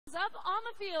up on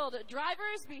the field.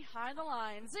 Drivers behind the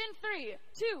lines. In 3,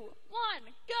 2, 1,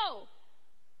 go!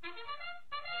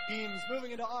 Teams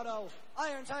moving into auto.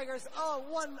 Iron Tigers,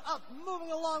 one up,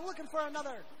 moving along, looking for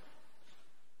another.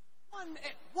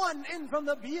 One in from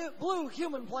the blue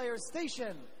human players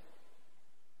station.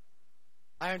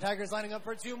 Iron Tigers lining up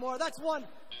for 2 more. That's 1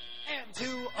 and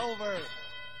 2 over.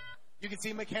 You can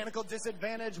see mechanical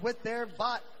disadvantage with their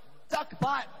duck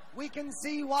bot. We can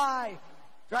see why.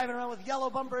 Driving around with yellow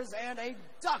bumpers and a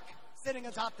duck sitting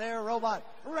atop their robot,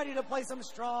 ready to play some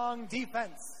strong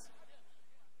defense.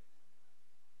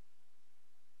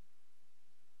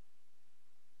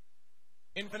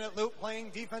 Infinite Loop playing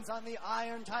defense on the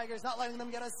Iron Tigers, not letting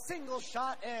them get a single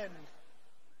shot in.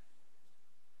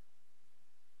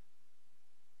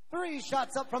 3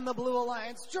 shots up from the Blue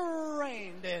Alliance,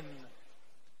 drained in.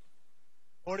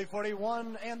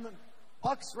 40-41 and the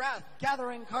Buck's Wrath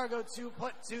gathering cargo to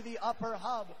put to the upper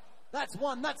hub. That's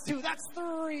 1, that's 2, that's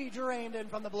 3 drained in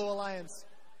from the Blue Alliance.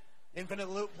 Infinite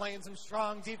Loop playing some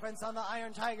strong defense on the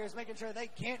Iron Tigers, making sure they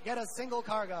can't get a single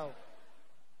cargo.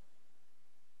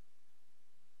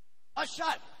 A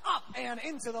shot up and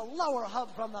into the lower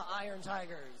hub from the Iron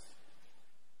Tigers.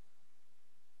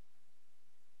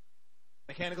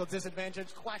 Mechanical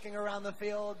disadvantage quacking around the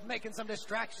field, making some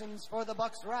distractions for the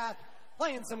Buck's Wrath,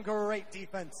 playing some great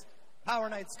defense. Power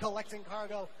Knights collecting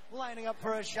cargo, lining up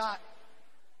for a shot.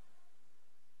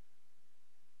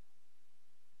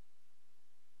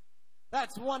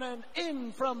 That's 1 and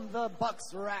in from the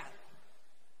Buck's Wrath.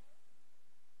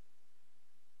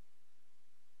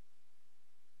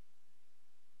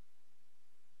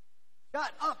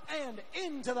 Shot up and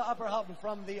into the upper hub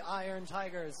from the Iron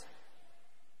Tigers.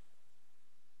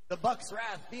 The Buck's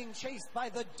Wrath being chased by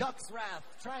the Duck's Wrath,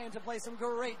 trying to play some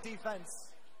great defense.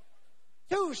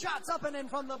 2 shots up and in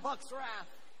from the Buck's Wrath.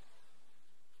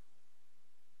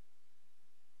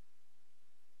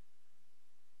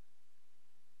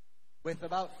 With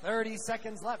about 30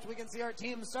 seconds left, we can see our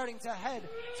team starting to head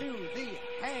to the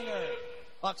hangar.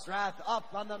 Buck's Wrath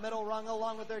up on the middle rung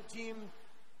along with their team.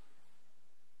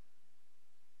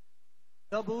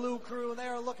 The blue crew, they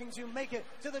are looking to make it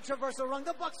to the traversal rung.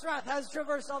 The Buck's Wrath has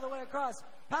traversed all the way across.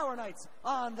 Power Knights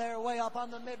on their way up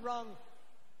on the mid-rung.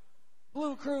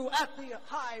 Blue crew at the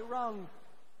high rung.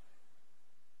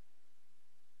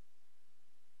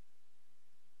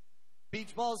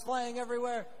 Beach balls flying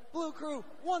everywhere. Blue crew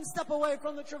 1 step away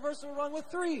from the traversal rung with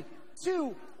 3,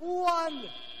 2, 1.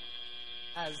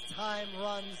 As time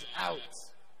runs out.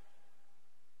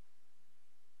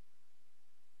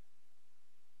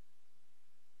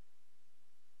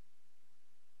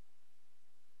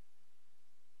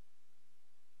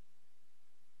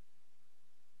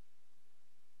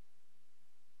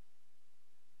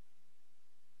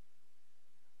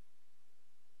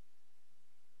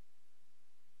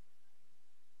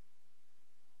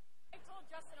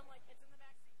 Justin, I'm like, it's in the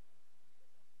back seat.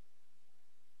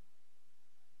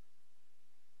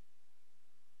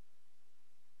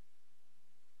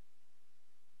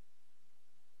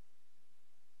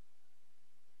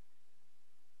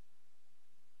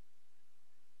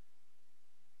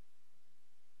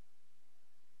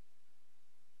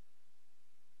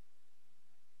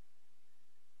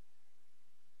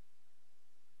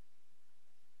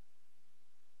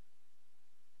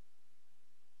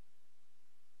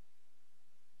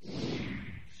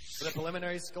 The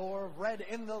preliminary score of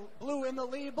blue in the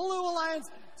lead. Blue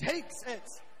Alliance takes it.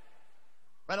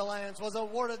 Red Alliance was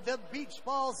awarded the Beach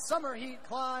Ball Summer Heat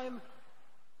Climb,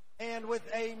 and with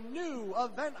a new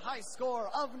event high score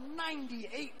of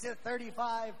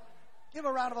 98-35. Give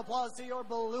a round of applause to your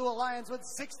Blue Alliance with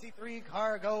 63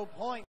 cargo points.